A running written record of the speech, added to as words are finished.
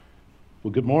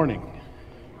Well, good morning.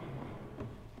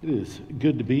 It is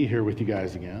good to be here with you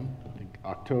guys again. I think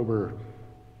October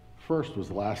 1st was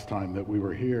the last time that we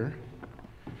were here.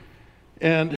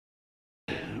 And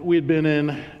we had been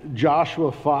in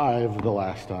Joshua 5 the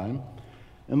last time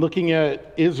and looking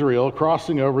at Israel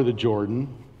crossing over the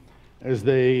Jordan as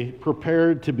they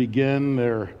prepared to begin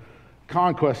their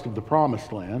conquest of the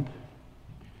Promised Land.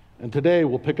 And today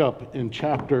we'll pick up in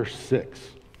chapter 6.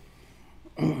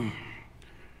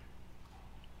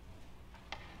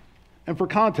 And for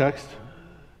context,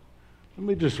 let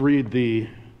me just read the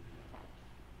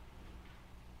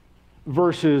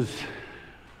verses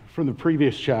from the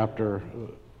previous chapter,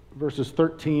 verses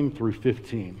 13 through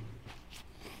 15.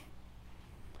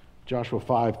 Joshua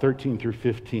 5, 13 through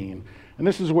 15. And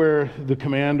this is where the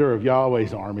commander of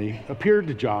Yahweh's army appeared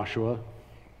to Joshua. It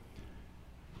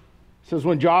says,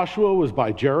 when Joshua was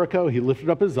by Jericho, he lifted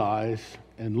up his eyes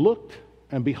and looked,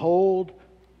 and behold,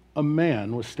 a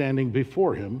man was standing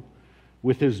before him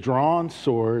with his drawn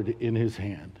sword in his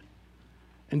hand.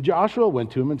 And Joshua went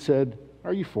to him and said,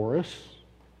 are you for us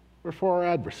or for our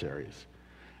adversaries?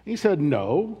 He said,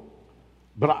 no,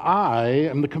 but I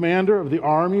am the commander of the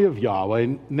army of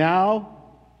Yahweh. Now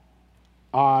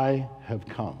I have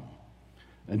come.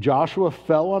 And Joshua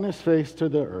fell on his face to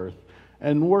the earth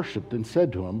and worshipped and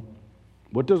said to him,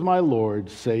 what does my Lord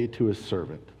say to his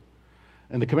servant?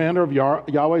 And the commander of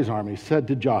Yahweh's army said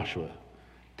to Joshua,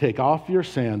 take off your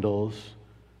sandals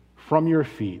from your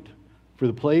feet, for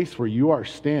the place where you are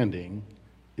standing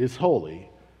is holy.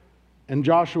 And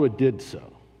Joshua did so.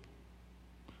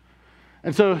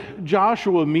 And so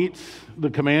Joshua meets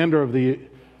the commander of the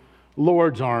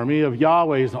Lord's army, of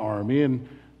Yahweh's army, and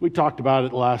we talked about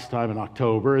it last time in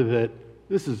October, that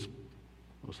this is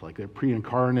most likely a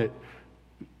pre-incarnate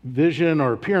vision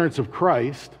or appearance of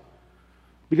Christ,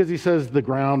 because he says the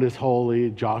ground is holy,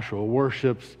 Joshua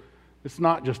worships. It's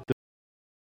not just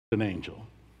an angel.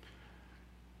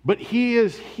 But he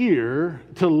is here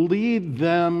to lead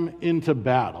them into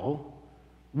battle,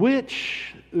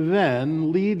 which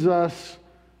then leads us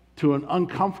to an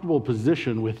uncomfortable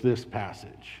position with this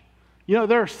passage. You know,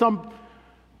 there are some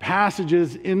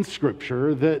passages in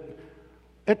Scripture that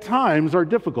at times are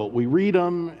difficult. We read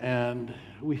them and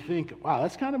we think, wow,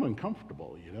 that's kind of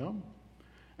uncomfortable, you know?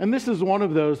 And this is one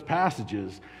of those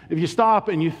passages. If you stop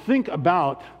and you think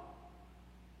about,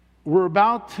 we're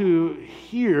about to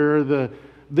hear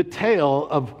the tale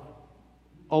of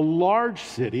a large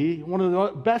city, one of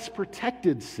the best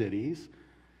protected cities,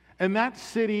 and that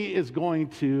city is going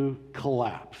to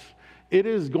collapse. It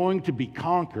is going to be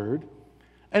conquered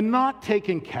and not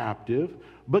taken captive,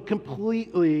 but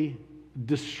completely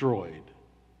destroyed.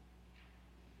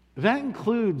 That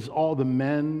includes all the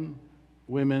men,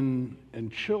 women,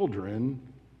 and children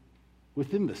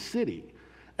within the city.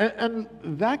 And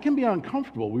that can be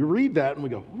uncomfortable. We read that and we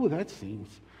go, oh, that seems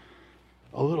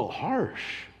a little harsh.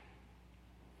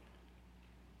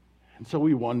 And so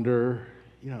we wonder,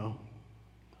 you know,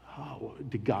 oh,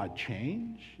 did God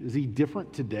change? Is he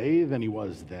different today than he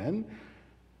was then?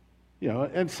 You know,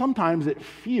 and sometimes it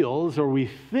feels, or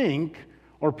we think,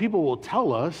 or people will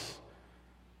tell us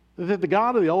that the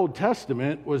God of the Old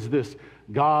Testament was this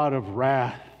God of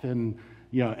wrath and,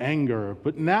 you know, anger,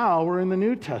 but now we're in the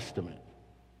New Testament.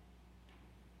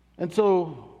 And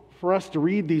so for us to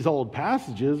read these old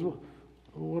passages,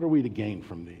 what are we to gain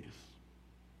from these?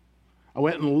 I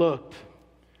went and looked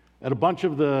at a bunch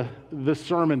of the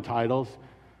sermon titles.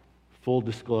 Full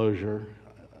disclosure,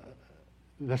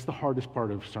 that's the hardest part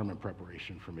of sermon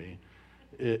preparation for me,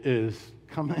 is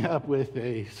coming up with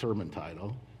a sermon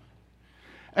title.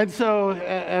 And so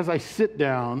as I sit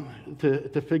down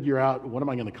to figure out what am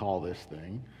I going to call this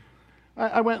thing,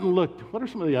 I went and looked, what are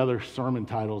some of the other sermon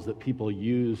titles that people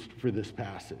used for this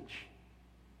passage?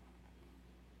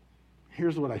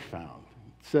 Here's what I found.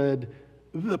 It said,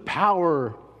 the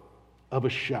power of a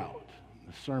shout.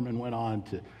 The sermon went on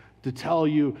to tell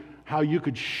you how you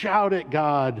could shout at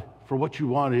God for what you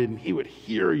wanted, and he would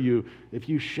hear you if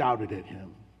you shouted at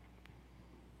him.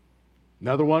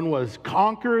 Another one was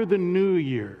conquer the new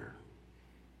year.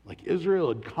 Like Israel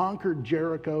had conquered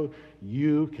Jericho,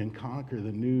 you can conquer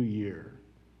the new year.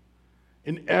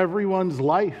 In everyone's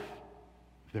life,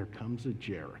 there comes a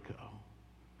Jericho.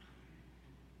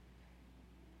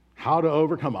 How to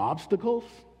overcome obstacles,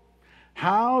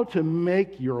 how to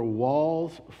make your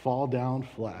walls fall down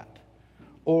flat,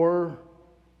 or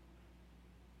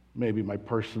maybe my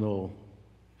personal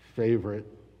favorite,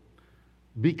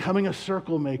 becoming a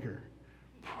circle maker,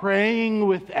 praying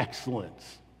with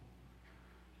excellence.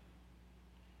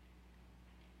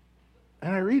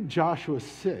 And I read Joshua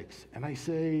 6 and I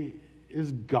say,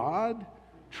 is God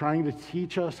trying to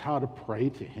teach us how to pray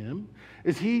to him?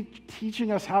 Is he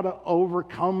teaching us how to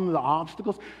overcome the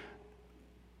obstacles?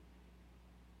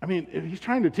 I mean, if he's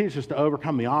trying to teach us to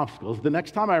overcome the obstacles, the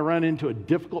next time I run into a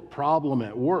difficult problem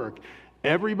at work,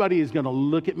 everybody is going to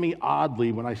look at me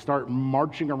oddly when I start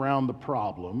marching around the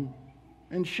problem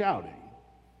and shouting.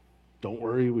 Don't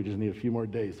worry, we just need a few more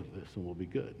days of this and we'll be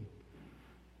good.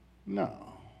 No.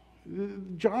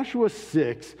 Joshua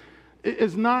 6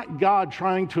 is not God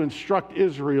trying to instruct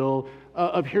Israel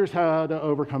of here's how to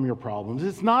overcome your problems.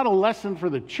 It's not a lesson for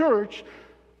the church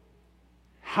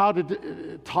how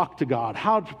to talk to God,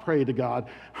 how to pray to God,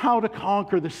 how to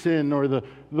conquer the sin or the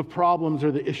problems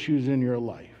or the issues in your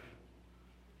life.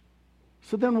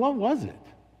 So then what was it?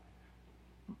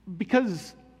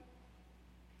 Because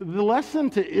the lesson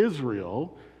to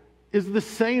Israel is the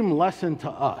same lesson to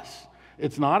us.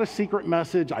 It's not a secret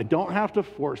message. I don't have to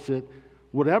force it.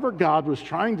 Whatever God was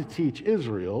trying to teach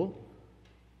Israel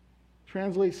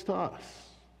translates to us.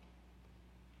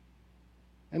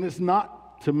 And it's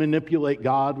not to manipulate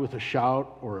God with a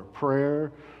shout or a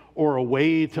prayer or a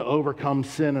way to overcome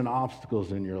sin and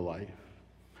obstacles in your life.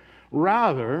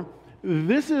 Rather,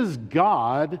 this is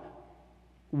God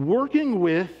working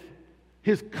with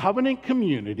his covenant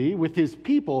community, with his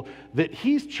people that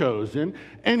he's chosen,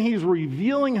 and he's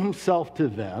revealing himself to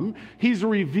them. He's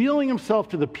revealing himself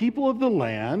to the people of the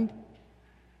land,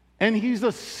 and he's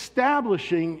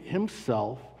establishing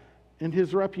himself and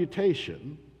his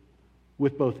reputation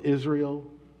with both Israel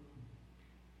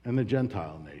and the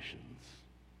Gentile nations.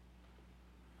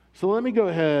 So let me go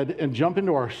ahead and jump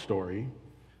into our story,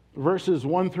 verses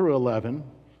 1 through 11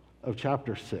 of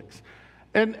chapter 6.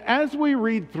 And as we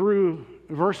read through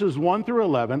verses 1 through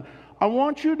 11, I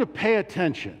want you to pay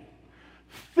attention.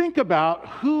 Think about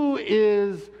who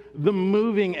is the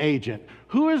moving agent.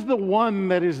 Who is the one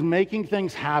that is making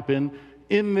things happen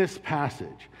in this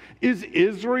passage? Is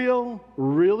Israel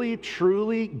really,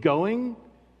 truly going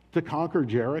to conquer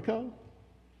Jericho?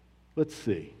 Let's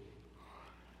see.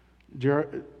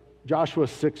 Joshua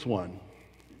 6:1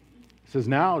 says,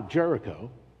 "Now Jericho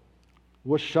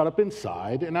was shut up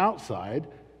inside and outside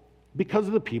because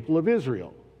of the people of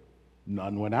Israel.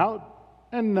 None went out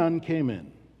and none came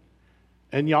in.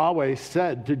 And Yahweh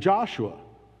said to Joshua,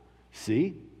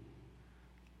 'See,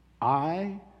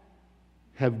 I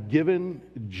have given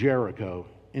Jericho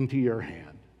into your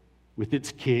hand, with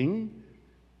its king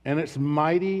and its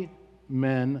mighty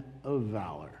men of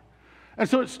valor.'" And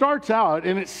so it starts out,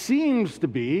 and it seems to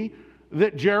be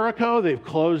that Jericho, they've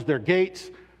closed their gates,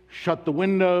 shut the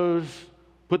windows,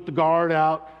 put the guard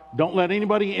out, don't let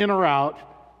anybody in or out.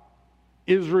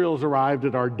 Israel's arrived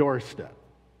at our doorstep.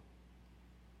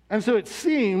 And so it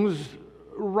seems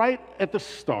right at the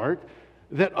start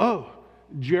that,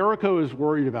 Jericho is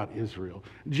worried about Israel.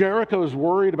 Jericho is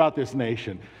worried about this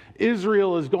nation.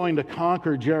 Israel is going to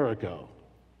conquer Jericho.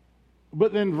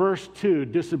 But then verse 2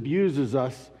 disabuses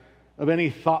us of any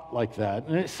thought like that.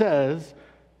 And it says,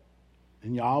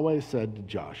 "And Yahweh said to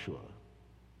Joshua,"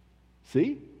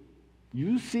 see?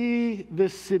 You see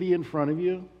this city in front of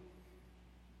you?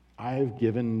 I have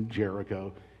given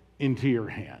Jericho into your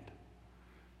hand.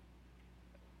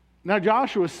 Now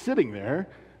Joshua's sitting there.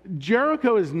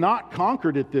 Jericho is not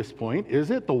conquered at this point,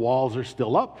 is it? The walls are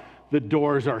still up. The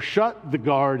doors are shut. The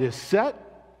guard is set.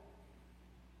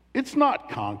 It's not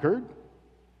conquered.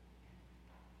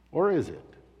 Or is it?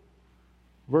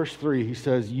 Verse 3, he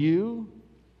says, "You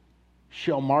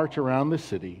shall march around the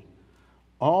city,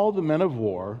 all the men of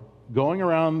war, going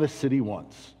around the city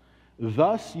once.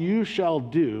 Thus you shall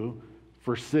do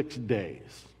for 6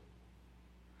 days."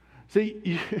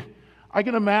 See, I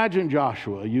can imagine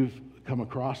Joshua. You've come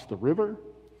across the river.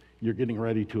 You're getting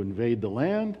ready to invade the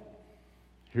land.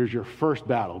 Here's your first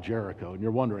battle, Jericho. And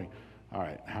you're wondering, all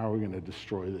right, how are we going to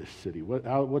destroy this city?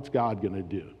 What's God going to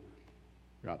do?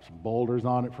 Drop some boulders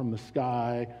on it from the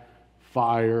sky,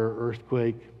 fire,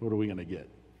 earthquake. What are we going to get?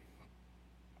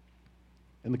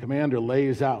 And the commander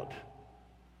lays out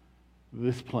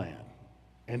this plan.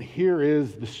 And here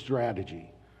is the strategy.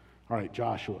 All right,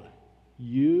 Joshua,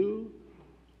 you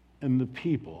and the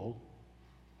people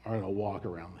are going to walk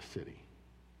around the city.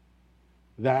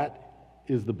 That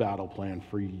is the battle plan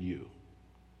for you.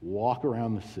 Walk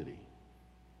around the city.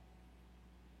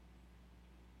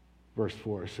 Verse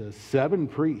 4 says, 7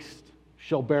 priests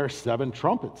shall bear 7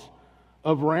 trumpets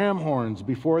of ram horns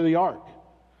before the ark.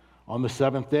 On the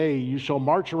 7th day you shall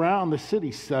march around the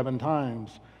city 7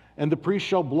 times, and the priests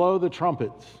shall blow the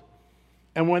trumpets.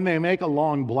 And when they make a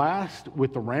long blast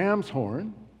with the ram's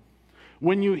horn,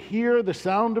 when you hear the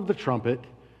sound of the trumpet,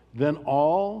 then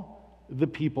all the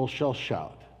people shall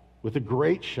shout with a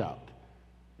great shout,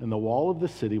 and the wall of the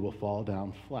city will fall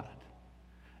down flat.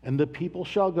 And the people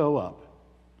shall go up,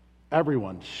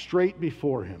 everyone straight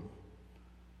before him.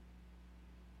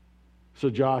 So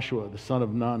Joshua, the son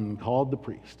of Nun, called the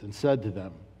priest and said to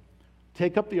them,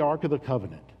 take up the ark of the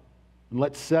covenant, and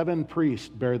let 7 priests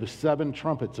bear the 7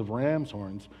 trumpets of ram's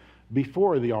horns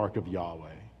before the ark of Yahweh.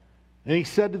 And he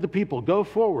said to the people, go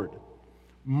forward,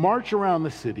 march around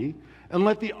the city, and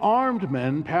let the armed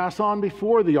men pass on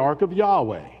before the ark of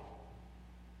Yahweh.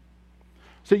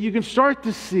 So you can start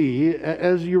to see,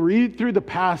 as you read through the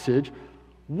passage,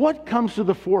 what comes to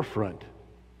the forefront.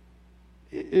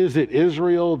 Is it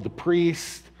Israel, the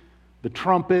priests, the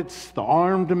trumpets, the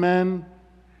armed men?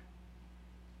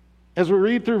 As we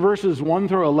read through verses 1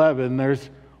 through 11, there's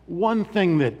one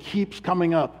thing that keeps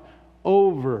coming up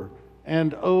over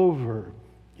and over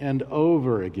and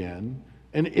over again,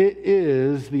 and it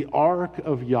is the ark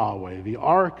of Yahweh, the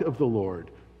ark of the Lord,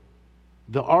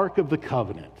 the ark of the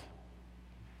covenant.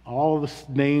 All the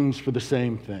names for the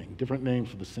same thing, different names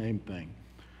for the same thing.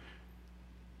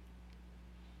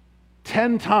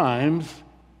 10 times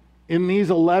in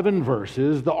these 11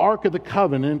 verses, the Ark of the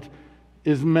Covenant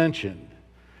is mentioned.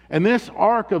 And this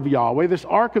Ark of Yahweh, this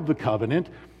Ark of the Covenant,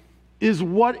 is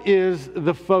what is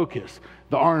the focus.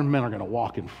 The armed men are going to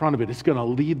walk in front of it. It's going to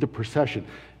lead the procession.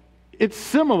 It's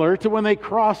similar to when they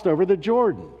crossed over the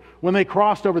Jordan. When they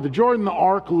crossed over the Jordan, the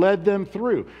Ark led them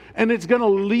through. And it's going to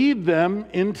lead them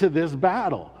into this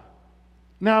battle.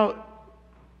 Now,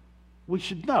 we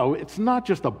should know it's not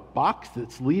just a box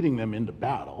that's leading them into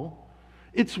battle.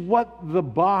 It's what the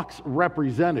box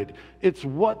represented. It's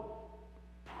what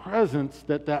presence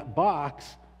that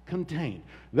box contained.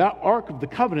 That Ark of the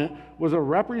Covenant was a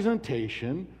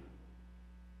representation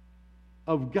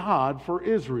of God for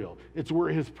Israel. It's where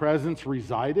his presence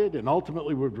resided and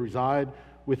ultimately would reside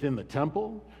within the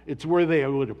temple. It's where they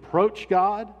would approach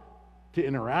God to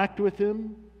interact with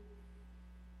him.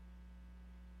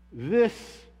 This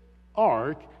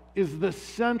ark is the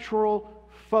central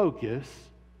focus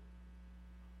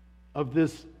of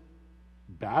this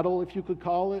battle, if you could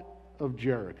call it, of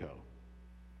Jericho.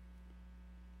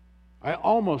 I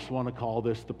almost want to call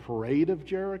this the parade of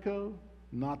Jericho,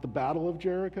 not the battle of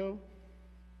Jericho.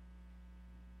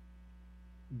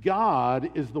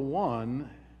 God is the one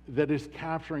that is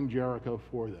capturing Jericho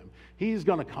for them. He's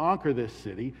going to conquer this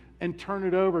city and turn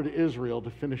it over to Israel to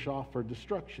finish off for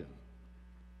destruction.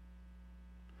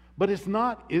 But it's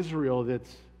not Israel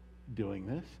that's doing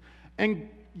this. And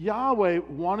Yahweh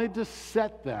wanted to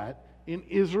set that in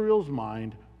Israel's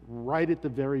mind right at the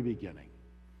very beginning.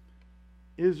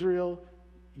 Israel,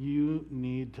 you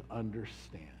need to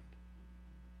understand.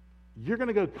 You're going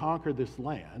to go conquer this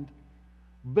land,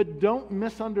 but don't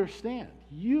misunderstand.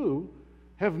 You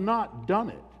have not done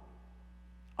it.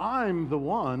 I'm the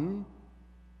one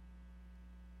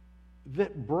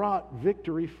that brought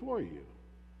victory for you.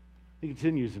 He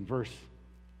continues in verse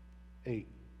 8.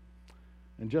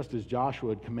 And just as Joshua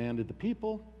had commanded the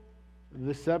people,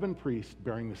 the 7 priests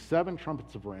bearing the 7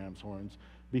 trumpets of ram's horns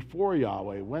before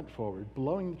Yahweh went forward,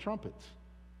 blowing the trumpets,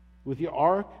 with the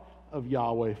ark of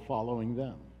Yahweh following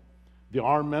them. The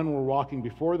armed men were walking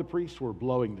before the priests, were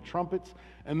blowing the trumpets,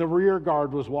 and the rear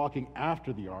guard was walking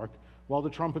after the ark, while the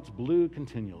trumpets blew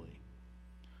continually.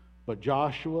 But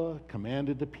Joshua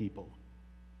commanded the people,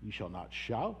 you shall not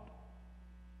shout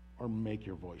or make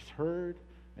your voice heard,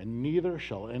 and neither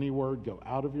shall any word go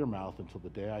out of your mouth until the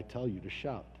day I tell you to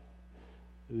shout.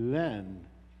 Then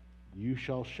you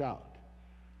shall shout.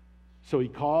 So he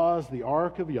caused the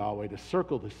ark of Yahweh to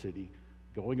circle the city,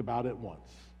 going about it once.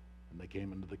 And they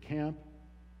came into the camp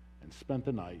and spent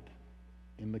the night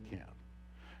in the camp.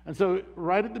 And so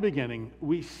right at the beginning,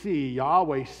 we see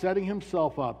Yahweh setting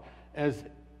himself up as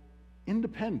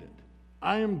independent.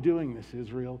 I am doing this,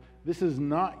 Israel. This is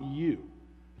not you.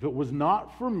 If it was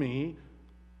not for me,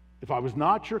 if I was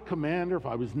not your commander, if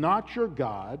I was not your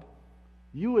God,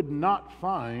 you would not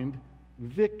find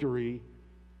victory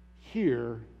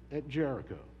here at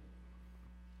Jericho.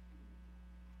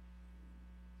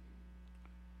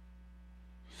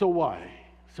 So why?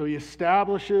 So he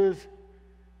establishes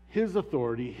his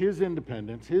authority, his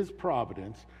independence, his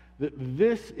providence, that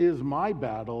this is my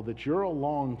battle that you're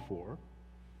along for.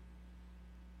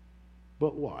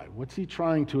 But why? What's he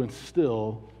trying to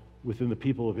instill within the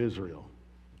people of Israel?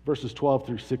 Verses 12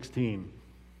 through 16,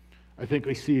 I think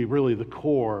we see really the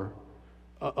core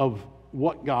of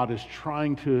what God is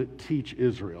trying to teach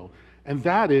Israel. And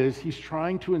that is, he's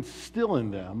trying to instill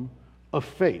in them a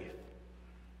faith.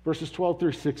 Verses 12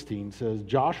 through 16 says,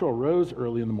 Joshua rose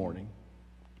early in the morning.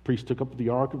 The priest took up the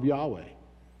ark of Yahweh,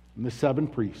 and the 7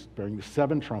 priests bearing the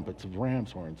 7 trumpets of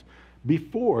ram's horns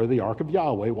before the ark of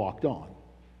Yahweh walked on.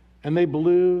 and they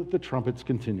blew the trumpets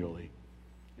continually.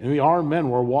 And the armed men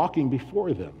were walking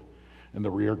before them, and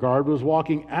the rear guard was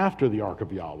walking after the ark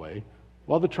of Yahweh,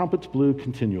 while the trumpets blew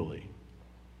continually.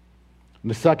 On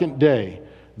the second day,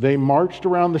 they marched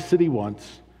around the city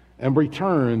once and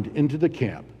returned into the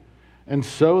camp, and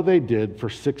so they did for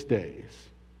 6 days.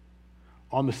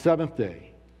 On the seventh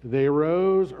day, they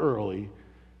arose early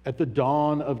at the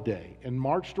dawn of day and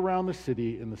marched around the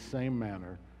city in the same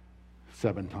manner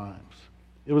 7 times.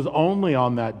 It was only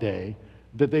on that day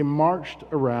that they marched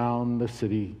around the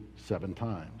city 7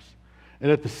 times.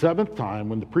 And at the 7th time,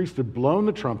 when the priest had blown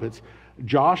the trumpets,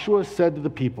 Joshua said to the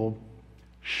people,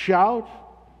 "Shout,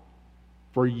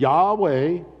 for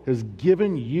Yahweh has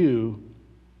given you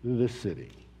this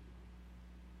city."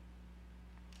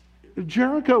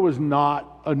 Jericho was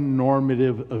not a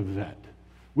normative event.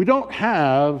 We don't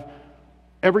have,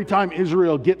 every time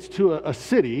Israel gets to a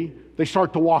city, they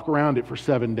start to walk around it for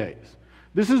 7 days.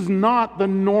 This is not the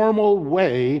normal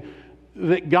way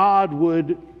that God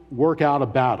would work out a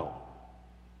battle.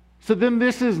 So then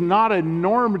this is not a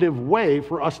normative way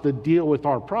for us to deal with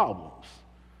our problems.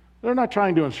 They're not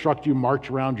trying to instruct you march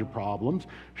around your problems,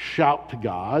 shout to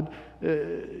God,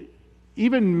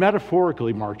 even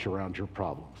metaphorically march around your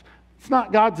problems. It's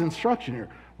not God's instruction here.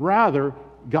 Rather,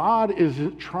 God is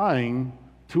trying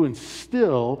to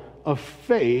instill a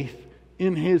faith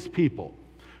in his people.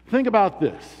 Think about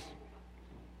this.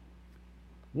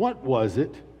 What was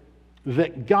it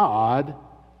that God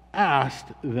asked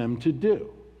them to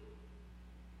do?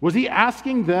 Was he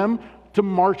asking them to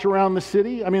march around the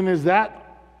city? I mean, is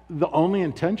that the only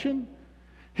intention?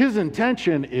 His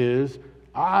intention is,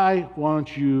 I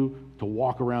want you to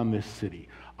walk around this city.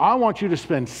 I want you to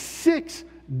spend 6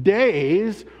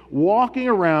 days walking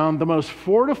around the most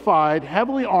fortified,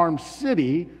 heavily armed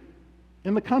city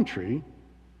in the country.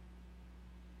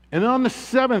 And then on the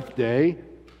 7th day,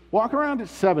 walk around it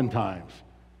 7 times.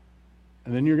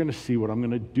 And then you're going to see what I'm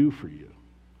going to do for you.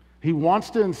 He wants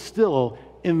to instill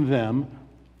in them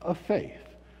a faith.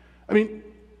 I mean,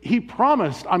 he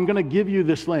promised, I'm going to give you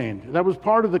this land. That was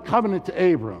part of the covenant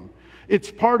to Abram.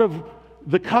 It's part of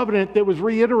the covenant that was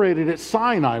reiterated at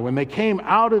Sinai when they came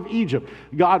out of Egypt.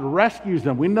 God rescues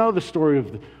them. We know the story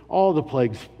of all the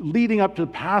plagues leading up to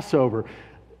Passover.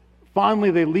 Finally,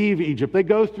 they leave Egypt. They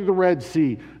go through the Red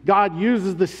Sea. God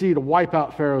uses the sea to wipe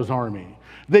out Pharaoh's army.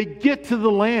 They get to the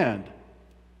land.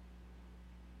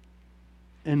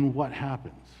 And what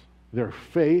happens? Their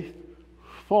faith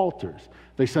falters.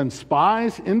 They send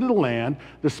spies into the land.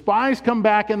 The spies come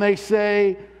back and they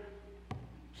say,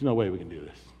 there's no way we can do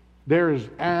this. There is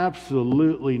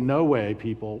absolutely no way,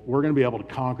 people, we're going to be able to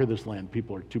conquer this land.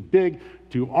 People are too big,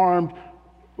 too armed.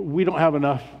 We don't have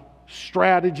enough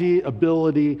strategy,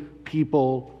 ability,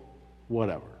 people,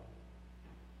 whatever.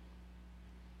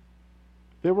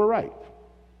 They were right.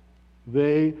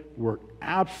 They were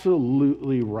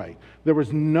absolutely right. There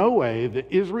was no way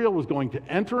that Israel was going to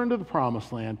enter into the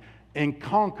promised land and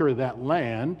conquer that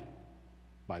land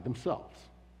by themselves.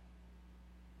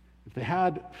 If they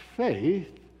had faith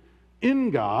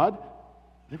in God,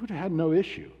 they would have had no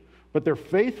issue. But their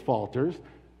faith falters,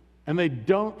 and they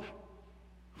don't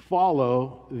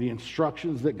follow the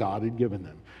instructions that God had given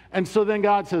them. And so then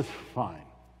God says, fine.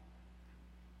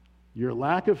 Your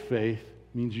lack of faith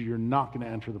means you're not going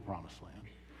to enter the promised land.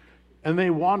 And they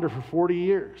wander for 40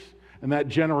 years. And that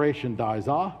generation dies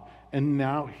off. And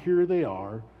now here they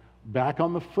are, back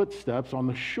on the footsteps, on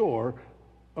the shore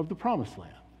of the promised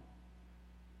land.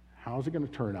 How's it going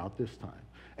to turn out this time?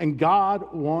 And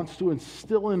God wants to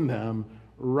instill in them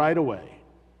right away.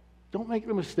 Don't make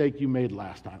the mistake you made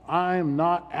last time. I am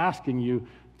not asking you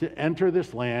to enter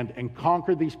this land and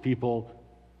conquer these people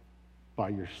by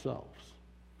yourselves.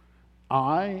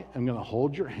 I am going to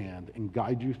hold your hand and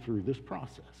guide you through this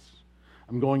process.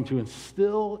 I'm going to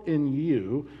instill in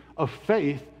you a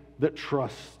faith that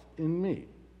trusts in me.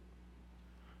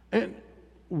 And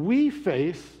we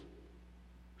face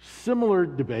similar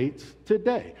debates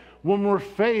today. When we're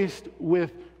faced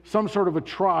with some sort of a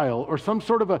trial or some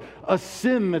sort of a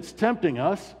sin that's tempting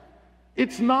us,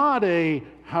 it's not a,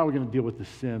 how are we going to deal with the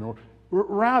sin? Or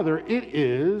rather, it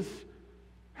is,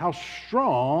 how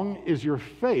strong is your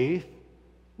faith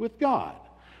with God?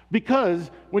 Because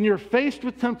when you're faced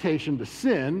with temptation to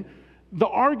sin, the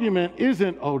argument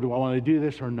isn't, oh, do I want to do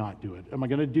this or not do it? Am I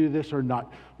going to do this or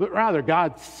not? But rather,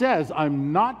 God says,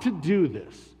 I'm not to do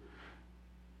this,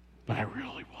 but I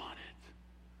really want it.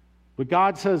 But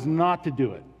God says not to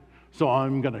do it. So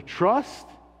I'm going to trust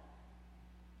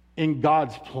in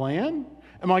God's plan.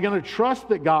 Am I going to trust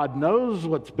that God knows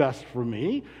what's best for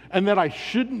me and that I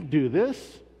shouldn't do this?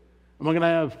 Am I going to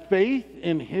have faith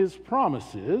in His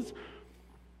promises?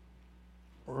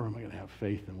 or am I going to have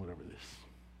faith in whatever this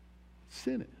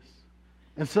sin is?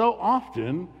 And so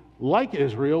often, like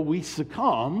Israel, we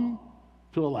succumb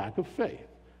to a lack of faith.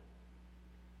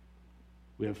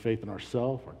 We have faith in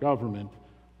ourselves, our government,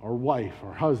 our wife,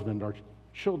 our husband, our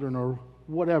children, or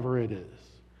whatever it is,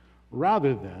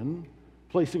 rather than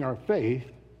placing our faith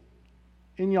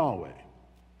in Yahweh,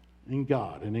 in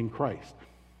God, and in Christ.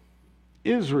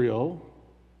 Israel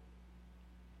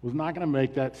was not going to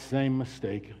make that same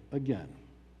mistake again.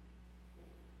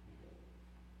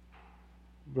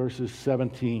 Verses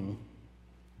 17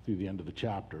 through the end of the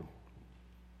chapter. It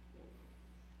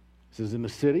says, in the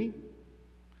city,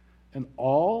 and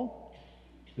all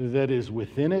that is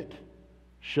within it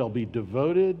shall be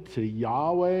devoted to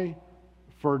Yahweh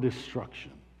for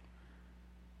destruction.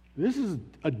 This is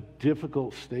a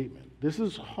difficult statement. This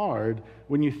is hard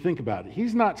when you think about it.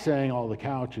 He's not saying all the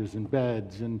couches and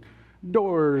beds and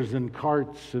doors and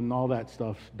carts and all that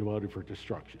stuff devoted for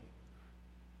destruction.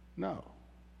 No.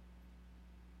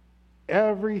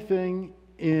 Everything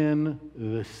in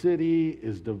the city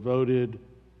is devoted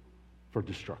for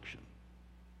destruction.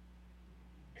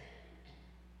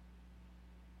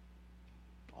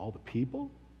 All the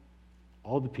people?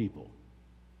 All the people.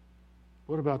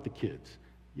 What about the kids?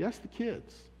 Yes, the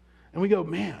kids. And we go,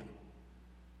 man,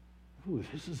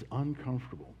 this is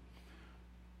uncomfortable.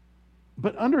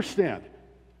 But understand,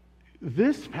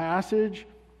 this passage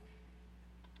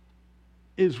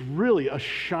is really a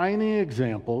shining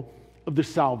example of the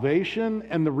salvation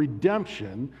and the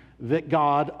redemption that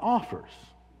God offers.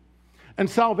 And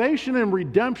salvation and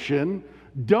redemption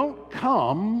don't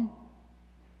come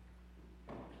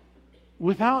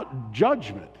without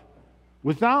judgment,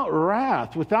 without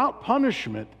wrath, without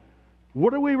punishment.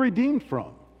 What are we redeemed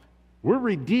from? We're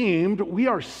redeemed, we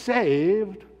are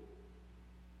saved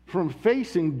from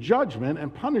facing judgment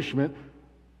and punishment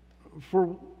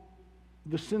for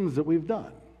the sins that we've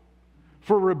done.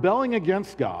 For rebelling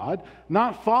against God,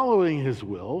 not following His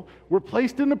will, we're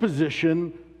placed in a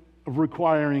position of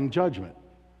requiring judgment.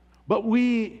 But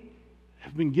we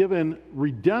have been given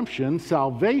redemption,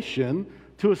 salvation,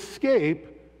 to escape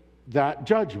that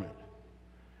judgment.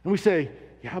 And we say,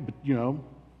 yeah, but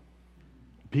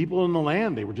people in the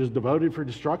land, they were just devoted for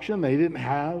destruction. They didn't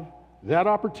have that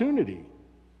opportunity.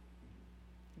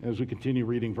 As we continue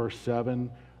reading verse 7,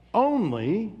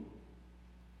 only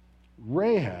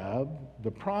Rahab, the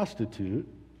prostitute,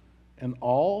 and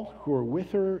all who are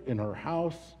with her in her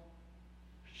house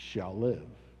shall live,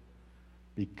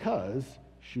 because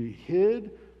she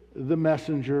hid the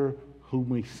messenger whom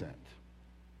we sent.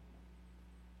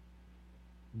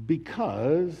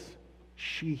 Because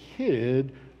she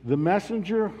hid the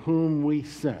messenger whom we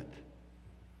sent.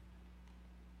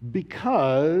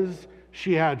 Because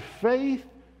she had faith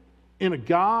in a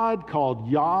God called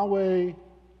Yahweh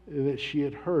that she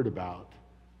had heard about,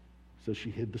 so she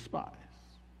hid the spies.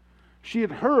 She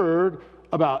had heard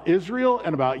about Israel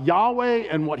and about Yahweh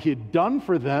and what He had done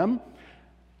for them,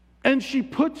 and she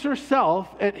puts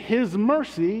herself at His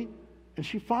mercy, and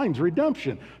she finds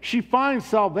redemption. She finds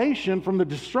salvation from the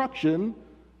destruction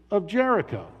of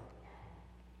Jericho.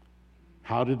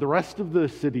 How did the rest of the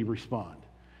city respond?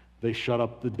 They shut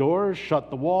up the doors, shut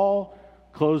the wall,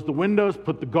 closed the windows,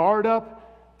 put the guard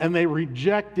up, and they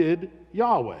rejected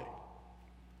Yahweh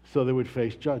so they would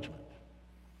face judgment.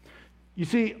 You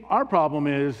see, our problem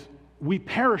is we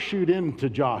parachute into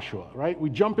Joshua, right? We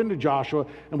jump into Joshua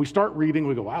and we start reading.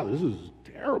 We go, wow, this is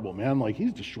terrible, man. Like,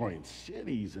 he's destroying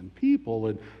cities and people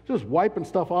and just wiping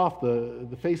stuff off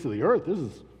the face of the earth. This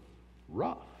is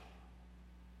rough.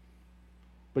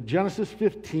 But Genesis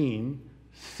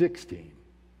 15:16,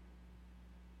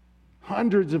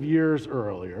 hundreds of years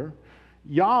earlier,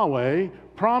 Yahweh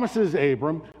promises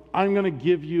Abram, I'm going to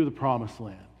give you the promised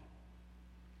land.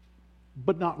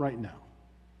 But not right now.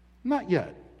 Not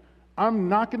yet. I'm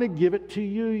not going to give it to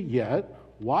you yet.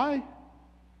 Why?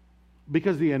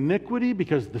 Because the iniquity,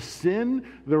 because the sin,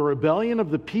 the rebellion of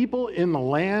the people in the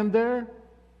land there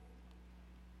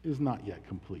is not yet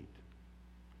complete.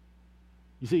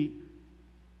 You see,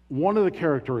 one of the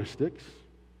characteristics,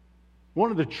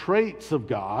 one of the traits of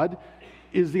God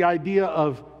is the idea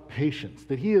of patience,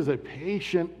 that He is a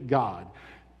patient God.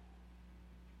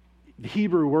 The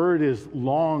Hebrew word is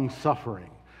long-suffering,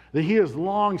 that He is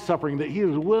long-suffering, that He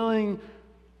is willing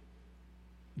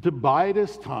to bide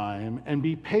His time and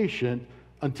be patient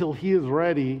until He is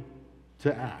ready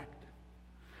to act.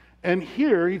 And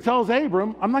here He tells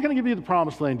Abram, I'm not going to give you the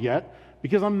promised land yet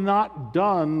because I'm not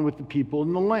done with the people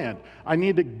in the land. I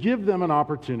need to give them an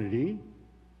opportunity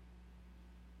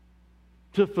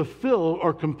to fulfill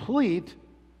or complete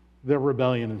their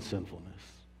rebellion and sinfulness.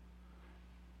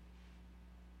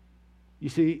 You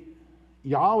see,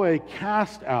 Yahweh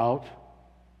cast out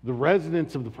the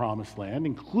residents of the promised land,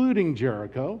 including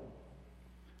Jericho.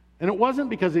 And it wasn't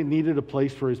because he needed a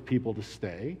place for his people to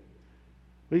stay.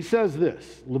 But he says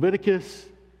this, Leviticus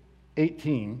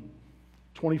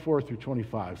 18:24 through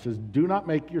 25 says, "Do not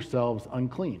make yourselves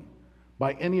unclean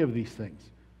by any of these things.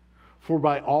 For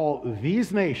by all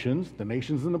these nations, the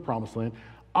nations in the promised land,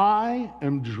 I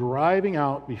am driving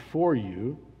out before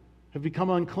you, have become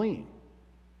unclean.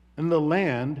 And the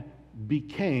land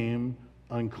became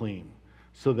unclean,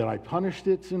 so that I punished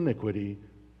its iniquity,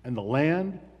 and the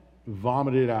land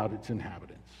vomited out its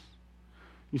inhabitants."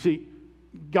 You see,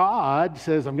 God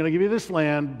says, I'm going to give you this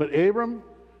land, but Abram,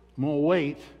 I'm going to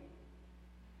wait,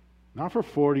 not for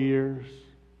 40 years,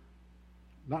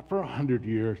 not for 100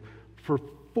 years, for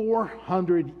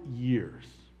 400 years.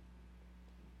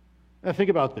 Now think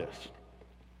about this.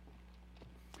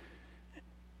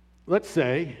 Let's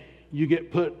say you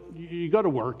go to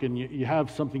work and you have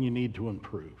something you need to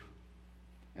improve.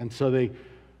 And so they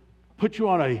put you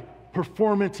on a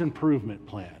performance improvement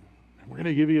plan. We're going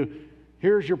to give you,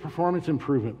 here's your performance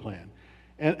improvement plan.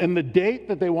 And the date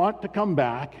that they want to come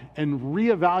back and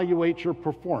reevaluate your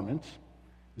performance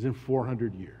is in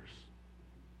 400 years.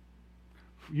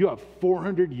 You have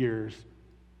 400 years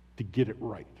to get it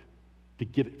right, to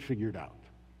get it figured out.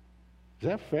 Is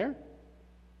that fair?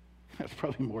 That's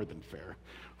probably more than fair.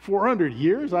 400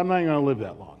 years? I'm not even going to live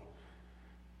that long.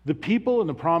 The people in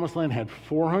the promised land had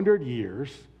 400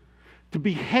 years to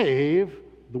behave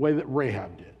the way that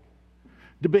Rahab did,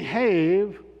 to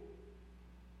behave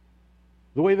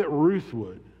the way that Ruth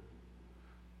would.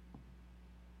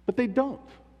 But they don't.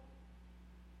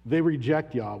 They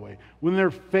reject Yahweh. When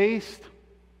they're faced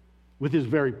with his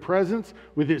very presence,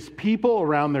 with his people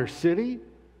around their city,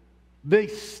 they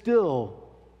still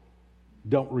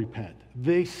don't repent.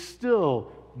 They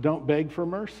still don't beg for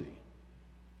mercy.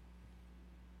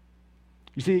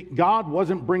 You see, God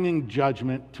wasn't bringing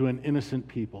judgment to an innocent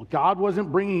people. God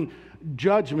wasn't bringing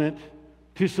judgment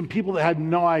to some people that had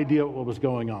no idea what was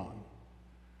going on.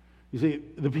 You see,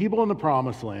 the people in the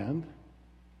promised land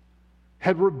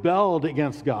had rebelled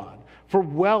against God for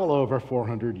well over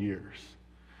 400 years.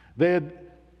 They had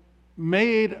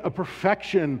made a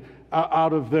perfection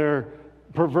out of their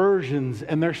perversions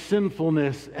and their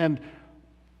sinfulness and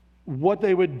what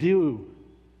they would do,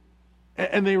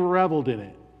 and they reveled in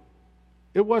it.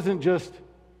 It wasn't just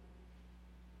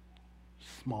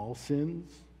small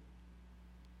sins,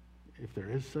 if there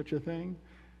is such a thing,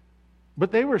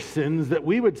 but they were sins that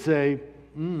we would say,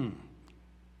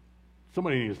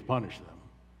 somebody needs to punish them.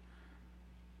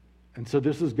 And so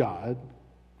this is God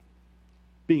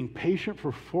being patient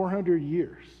for 400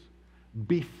 years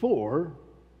before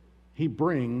he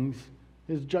brings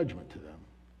his judgment to them.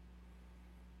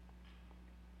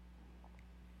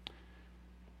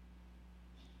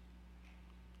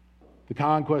 The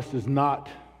conquest is not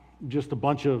just a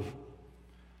bunch of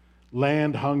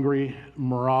land-hungry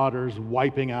marauders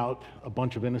wiping out a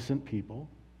bunch of innocent people.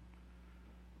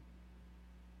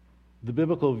 The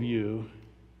biblical view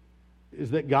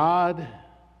is that God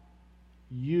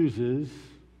uses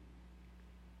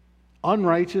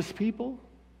unrighteous people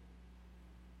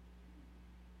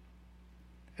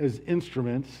as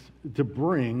instruments to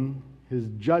bring his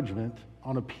judgment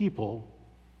on a people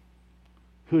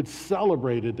who had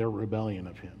celebrated their rebellion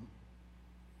of him.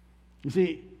 You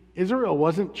see, Israel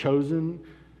wasn't chosen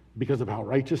because of how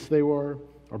righteous they were,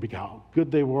 or because how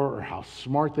good they were, or how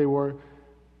smart they were,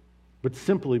 but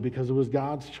simply because it was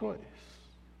God's choice.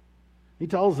 He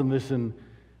tells them this in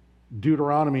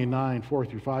Deuteronomy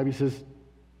 9:4-5. He says,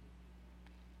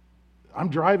 I'm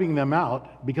driving them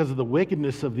out because of the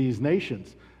wickedness of these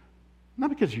nations, not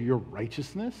because of your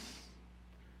righteousness.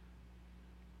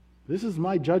 This is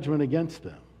my judgment against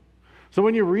them. So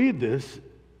when you read this,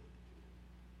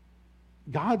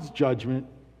 God's judgment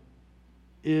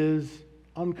is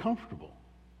uncomfortable.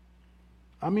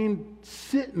 I mean,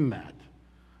 sit in that.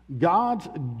 God's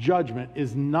judgment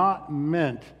is not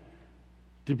meant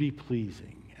to be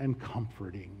pleasing and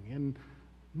comforting. And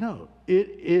no, it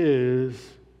is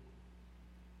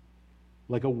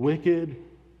like a wicked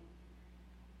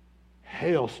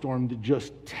hailstorm that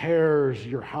just tears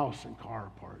your house and car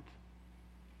apart.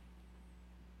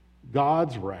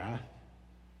 God's wrath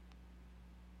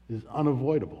is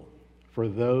unavoidable for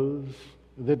those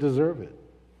that deserve it.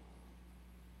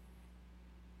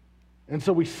 And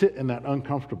so we sit in that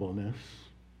uncomfortableness,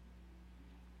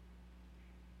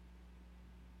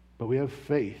 but we have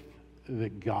faith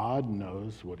that God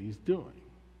knows what he's doing,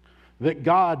 that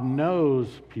God knows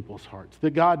people's hearts,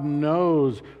 that God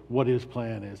knows what his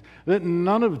plan is, that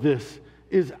none of this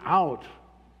is out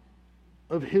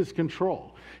of his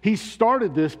control. He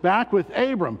started this back with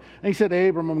Abram. And he said,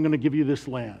 Abram, I'm going to give you this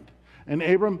land. And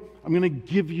Abram, I'm going to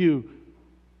give you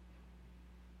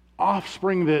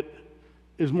offspring that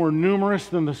is more numerous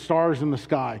than the stars in the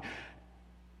sky.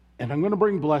 And I'm going to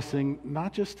bring blessing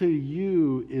not just to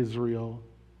you, Israel,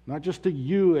 not just to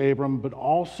you, Abram, but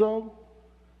also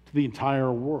to the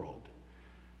entire world.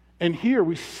 And here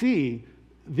we see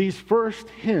these first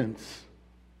hints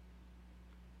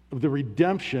of the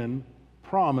redemption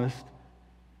promised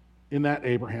in that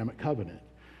Abrahamic covenant.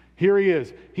 Here he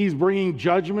is. He's bringing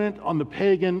judgment on the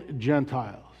pagan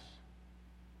Gentiles.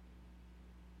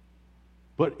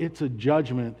 But it's a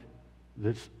judgment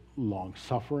that's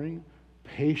long-suffering,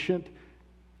 patient,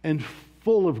 and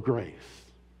full of grace.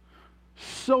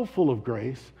 So full of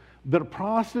grace that a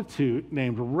prostitute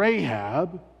named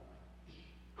Rahab,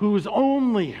 who's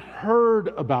only heard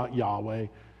about Yahweh,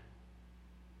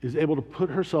 is able to put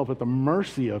herself at the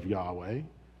mercy of Yahweh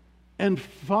and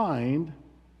find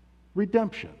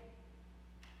redemption,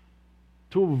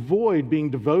 to avoid being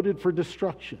devoted for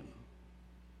destruction.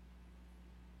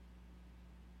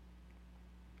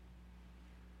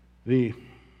 The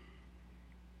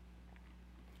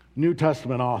New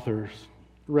Testament authors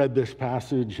read this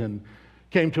passage and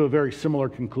came to a very similar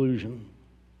conclusion.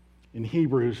 In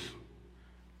Hebrews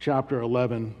chapter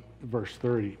 11, verse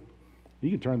 30. You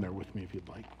can turn there with me if you'd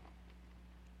like.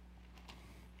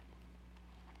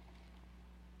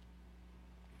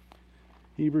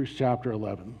 Hebrews chapter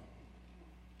 11.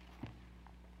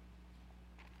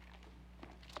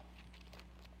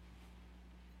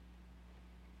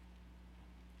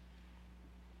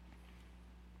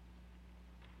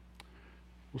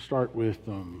 We'll start with,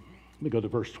 let me go to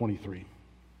verse 23.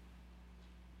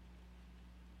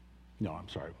 No, I'm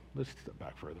sorry. Let's step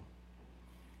back further.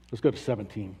 Let's go to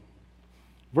 17.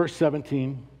 Verse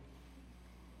 17.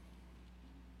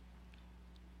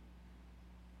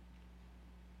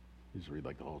 Just read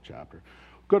like the whole chapter.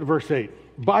 Go to verse 8.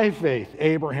 By faith,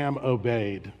 Abraham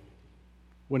obeyed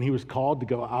when he was called to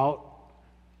go out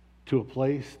to a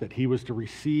place that he was to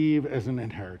receive as an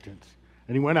inheritance.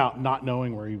 And he went out not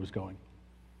knowing where he was going.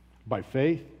 By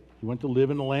faith, he went to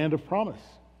live in the land of promise,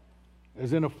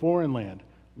 as in a foreign land,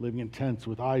 living in tents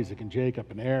with Isaac and Jacob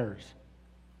and heirs.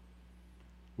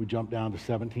 We jump down to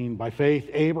 17. By faith,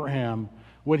 Abraham,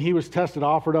 when he was tested,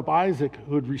 offered up Isaac,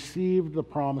 who had received the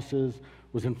promises,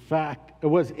 was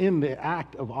in the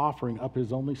act of offering up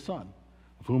his only son,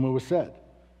 of whom it was said,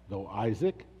 though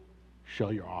Isaac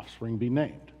shall your offspring be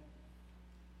named.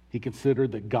 He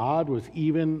considered that God was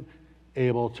even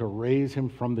able to raise him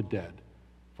from the dead,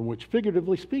 from which,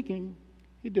 figuratively speaking,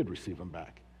 he did receive him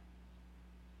back.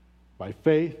 By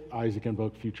faith, Isaac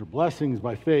invoked future blessings.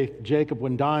 By faith, Jacob,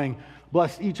 when dying,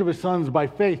 blessed each of his sons. By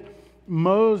faith,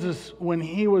 Moses, when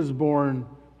he was born,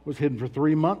 was hidden for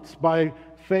 3 months. By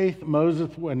faith,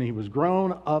 Moses, when he was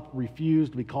grown up,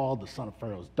 refused to be called the son of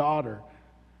Pharaoh's daughter.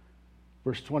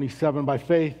 Verse 27, by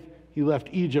faith, he left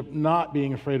Egypt, not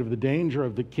being afraid of the danger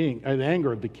of the king, the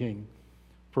anger of the king,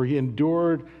 for he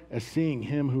endured as seeing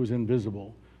him who is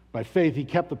invisible. By faith, he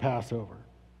kept the Passover.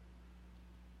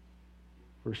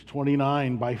 Verse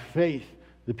 29, by faith,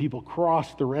 the people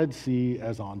crossed the Red Sea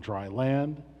as on dry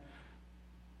land.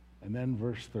 And then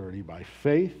verse 30, by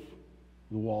faith,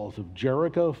 the walls of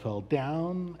Jericho fell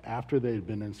down after they had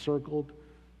been encircled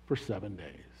for 7 days.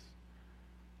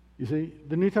 You see,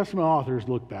 the New Testament authors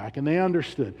look back and they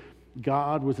understood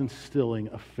God was instilling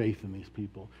a faith in these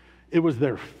people. It was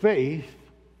their faith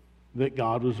that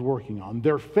God was working on.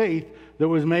 Their faith that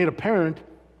was made apparent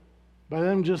by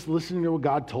them just listening to what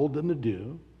God told them to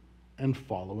do and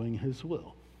following his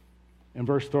will. In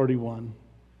verse 31,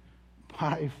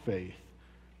 by faith,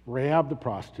 Rahab the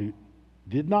prostitute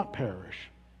did not perish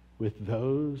with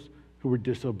those who were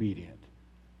disobedient,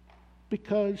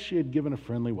 because she had given a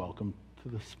friendly welcome to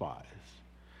the spies.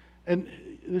 And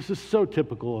this is so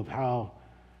typical of how,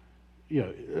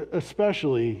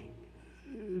 especially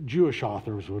Jewish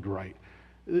authors would write.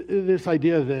 This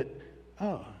idea that,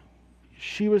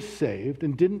 she was saved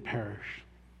and didn't perish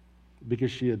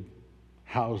because she had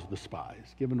housed the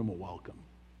spies, given them a welcome.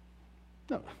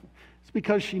 No, it's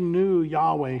because she knew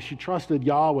Yahweh. She trusted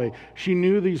Yahweh. She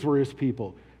knew these were his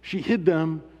people. She hid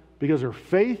them because her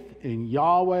faith in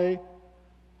Yahweh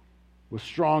was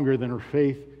stronger than her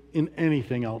faith in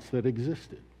anything else that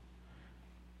existed.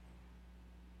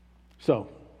 So,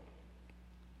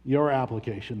 your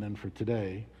application then for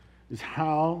today is,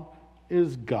 how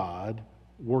is God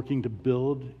working to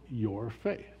build your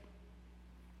faith?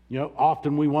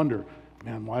 Often we wonder,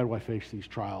 man, why do I face these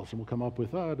trials? And we'll come up with,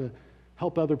 to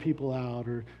help other people out,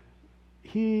 or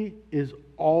He is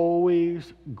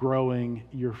always growing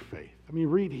your faith. I mean,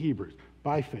 read Hebrews.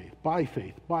 By faith, by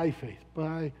faith, by faith,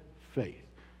 by faith.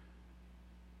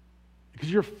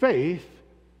 Because your faith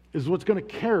is what's going to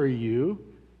carry you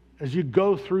as you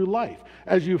go through life.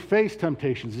 As you face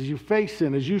temptations, as you face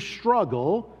sin, as you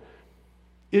struggle,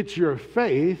 it's your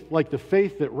faith, like the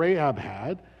faith that Rahab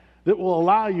had, that will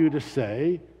allow you to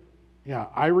say, yeah,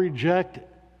 I reject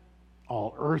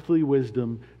all earthly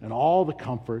wisdom and all the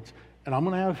comforts, and I'm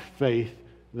going to have faith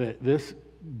that this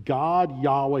God,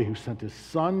 Yahweh, who sent his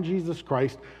Son, Jesus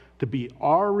Christ, to be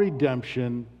our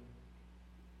redemption,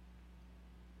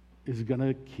 is going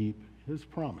to keep his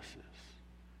promises,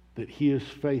 that he is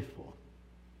faithful.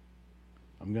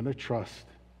 I'm going to trust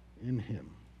in him.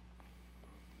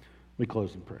 Let me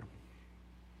close in prayer.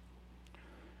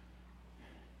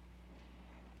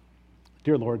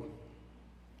 Dear Lord,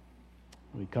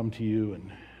 we come to you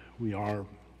and we are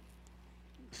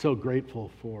so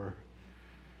grateful for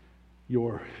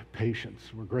your patience.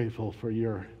 We're grateful for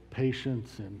your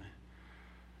patience, and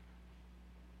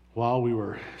while we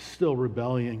were still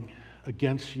rebelling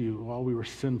against you, while we were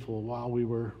sinful, while we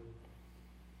were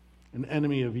an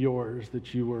enemy of yours,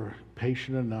 that you were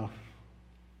patient enough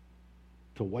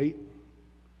to wait,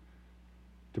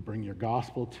 to bring your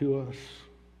gospel to us,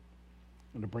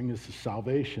 and to bring us the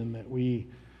salvation that we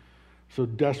so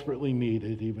desperately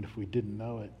needed, even if we didn't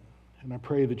know it. And I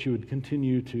pray that you would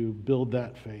continue to build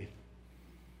that faith,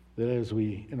 that as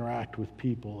we interact with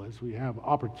people, as we have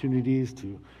opportunities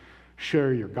to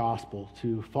share your gospel,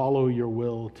 to follow your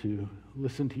will, to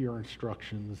listen to your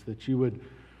instructions, that you would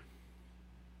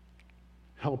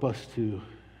help us to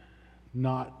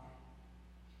not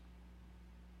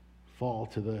fall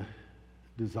to the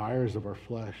desires of our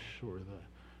flesh or the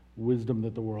wisdom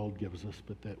that the world gives us,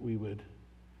 but that we would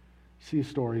see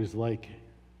stories like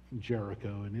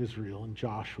Jericho and Israel and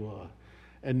Joshua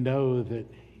and know that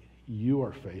you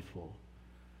are faithful.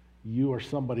 You are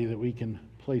somebody that we can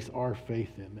place our faith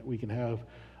in, that we can have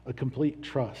a complete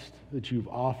trust that you've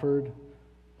offered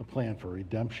a plan for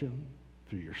redemption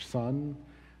through your Son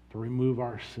to remove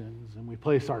our sins. And we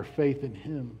place our faith in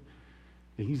him,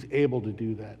 that he's able to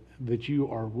do that, that you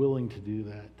are willing to do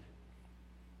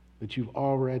that you've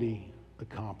already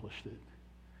accomplished it,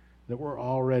 that we're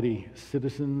already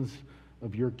citizens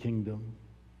of your kingdom,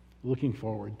 looking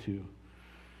forward to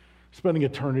spending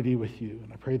eternity with you.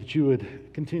 And I pray that you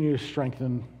would continue to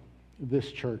strengthen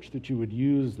this church, that you would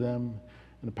use them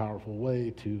in a powerful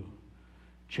way to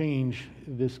change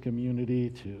this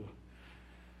community, to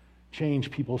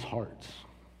change people's hearts.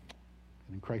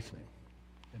 And in Christ's name.